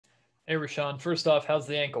Hey, Richaun. First off, how's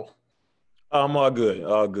the ankle? I'm all good,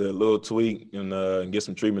 all good. Little tweak and get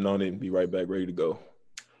some treatment on it and be right back ready to go.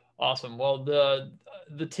 Awesome. Well,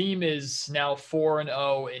 the team is now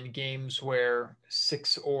 4-0 in games where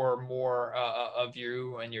six or more of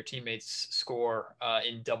you and your teammates score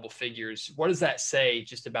in double figures. What does that say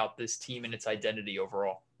just about this team and its identity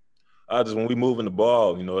overall? I just when we moving the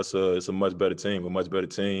ball, it's a much better team,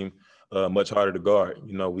 much harder to guard.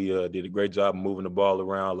 We did a great job of moving the ball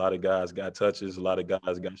around. A lot of guys got touches, a lot of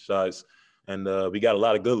guys got shots, and we got a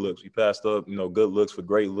lot of good looks. We passed up, good looks for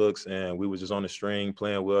great looks, and we was just on the string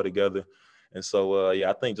playing well together. And so, yeah,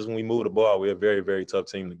 I think just when we move the ball, we're a very, very tough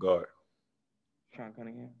team to guard. Sean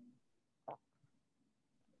Cunningham.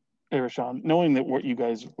 Hey, Rashawn, knowing that what you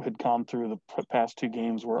guys had gone through the past two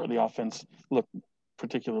games where the offense looked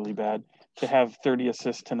particularly bad, to have 30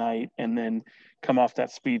 assists tonight and then come off that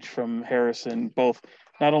speech from Harrison, both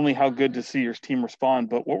not only how good to see your team respond,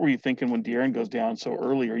 but what were you thinking when De'Aaron goes down so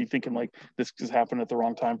early? Are you thinking like this just happened at the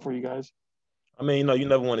wrong time for you guys? I mean, you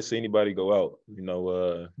never want to see anybody go out.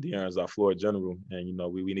 De'Aaron's our floor general,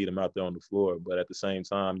 and we need him out there on the floor. But at the same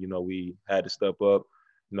time, we had to step up.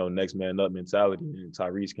 Next man up mentality, and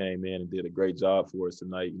Tyrese came in and did a great job for us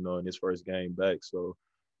tonight. In his first game back. So,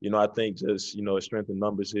 I think just a strength in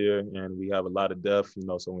numbers here, and we have a lot of depth.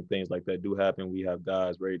 So when things like that do happen, we have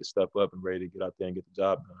guys ready to step up and ready to get out there and get the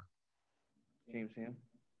job done. James Ham.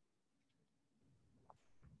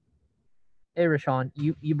 Hey, Rashawn,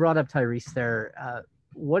 you brought up Tyrese there.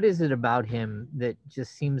 What is it about him that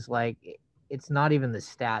just seems like it's not even the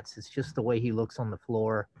stats, it's just the way he looks on the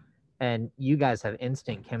floor? And you guys have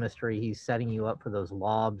instant chemistry. He's setting you up for those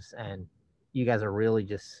lobs, and you guys are really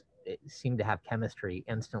just seem to have chemistry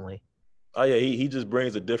instantly. Oh yeah, he just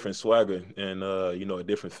brings a different swagger and a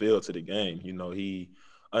different feel to the game. He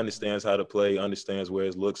understands how to play, understands where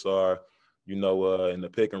his looks are. In the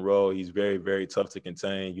pick and roll, he's very, very tough to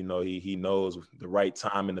contain. He knows the right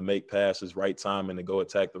timing to make passes, right timing to go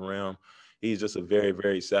attack the rim. He's just a very,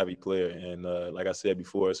 very savvy player. And like I said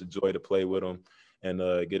before, it's a joy to play with him and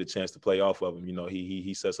get a chance to play off of him.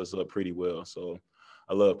 He sets us up pretty well. So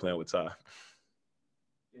I love playing with Ty.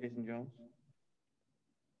 Jason Jones.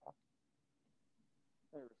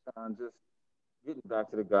 Hey, Rashawn, just getting back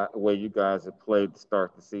to the way you guys have played to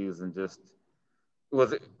start the season, just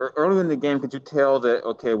was it early in the game? Could you tell that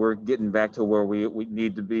okay, we're getting back to where we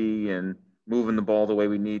need to be and moving the ball the way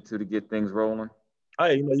we need to get things rolling?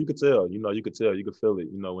 Hey, you could tell. You could tell. You could feel it.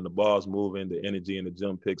 When the ball's moving, the energy in the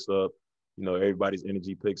gym picks up. Everybody's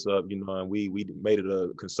energy picks up. And we made it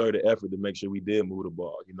a concerted effort to make sure we did move the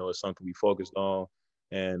ball. It's something we focused on,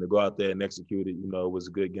 and to go out there and execute it. Was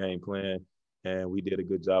a good game plan, and we did a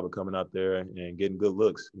good job of coming out there and getting good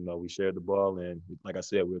looks. We shared the ball, and like I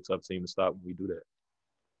said, we're a tough team to stop when we do that.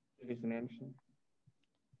 Jason Anderson.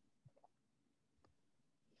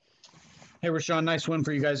 Hey, Rashawn, nice win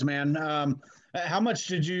for you guys, man. How much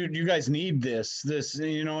did you guys need this,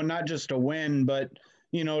 not just a win, but,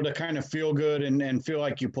 to kind of feel good and feel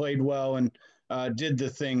like you played well and did the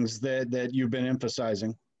things that you've been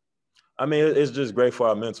emphasizing? I mean, it's just great for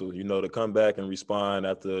our mental, to come back and respond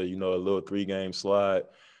after, a little 3-game slide,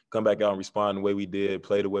 come back out and respond the way we did,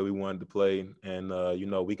 play the way we wanted to play. And,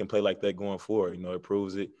 we can play like that going forward. It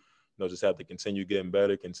proves it. Just have to continue getting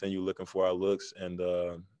better, continue looking for our looks. And,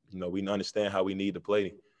 we understand how we need to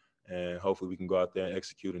play. And hopefully we can go out there and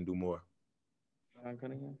execute and do more. Sean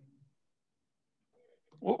Cunningham.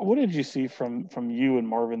 What did you see from you and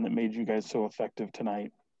Marvin that made you guys so effective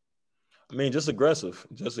tonight? I mean, just aggressive,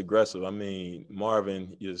 just aggressive. I mean,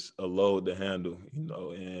 Marvin is a load to handle,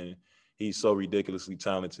 and he's so ridiculously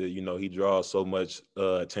talented. He draws so much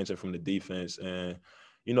attention from the defense, and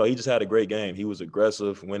he just had a great game. He was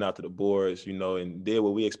aggressive, went out to the boards, and did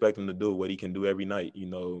what we expect him to do, what he can do every night.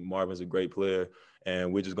 Marvin's a great player,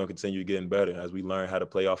 and we're just going to continue getting better as we learn how to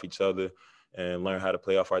play off each other and learn how to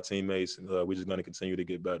play off our teammates. We're just going to continue to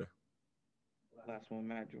get better. Last one,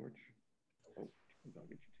 Matt George. Oh, I'll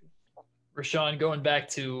get you two. Richaun, going back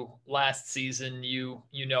to last season, you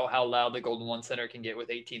know how loud the Golden One Center can get with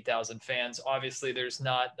 18,000 fans. Obviously, there's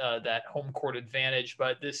not that home court advantage,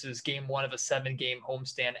 but this is game one of a 7-game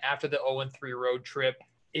homestand after the 0-3 road trip.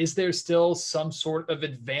 Is there still some sort of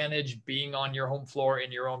advantage being on your home floor in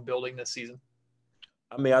your own building this season?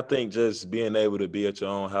 I mean, I think just being able to be at your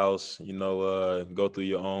own house, go through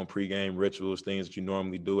your own pregame rituals, things that you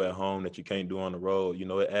normally do at home that you can't do on the road,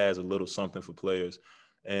 it adds a little something for players.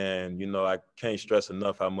 And, I can't stress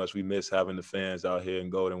enough how much we miss having the fans out here in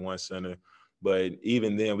Golden One Center. But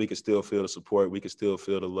even then, we could still feel the support. We could still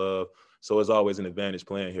feel the love. So it's always an advantage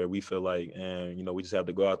playing here, we feel like. And, we just have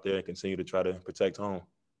to go out there and continue to try to protect home.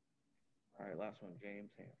 All right, last one,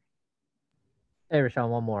 James Ham. Hey, Richaun,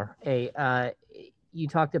 one more. Hey, you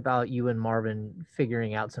talked about you and Marvin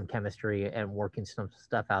figuring out some chemistry and working some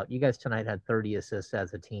stuff out. You guys tonight had 30 assists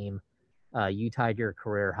as a team. You tied your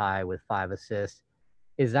career high with 5 assists.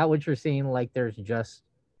 Is that what you're seeing? Like there's just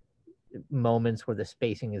moments where the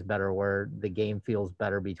spacing is better, where the game feels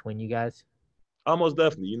better between you guys? Almost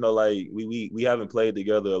definitely. You know, like we haven't played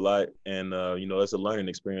together a lot, and you know, it's a learning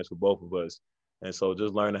experience for both of us. And so,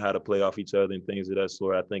 just learning how to play off each other and things of that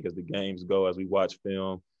sort. I think as the games go, as we watch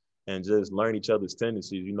film, and just learn each other's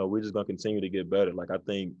tendencies, you know, we're just gonna continue to get better. Like I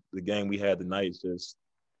think the game we had tonight is just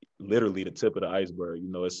literally the tip of the iceberg. You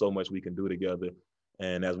know, it's so much we can do together,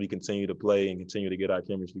 and as we continue to play and continue to get our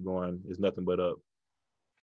chemistry going, it's nothing but up.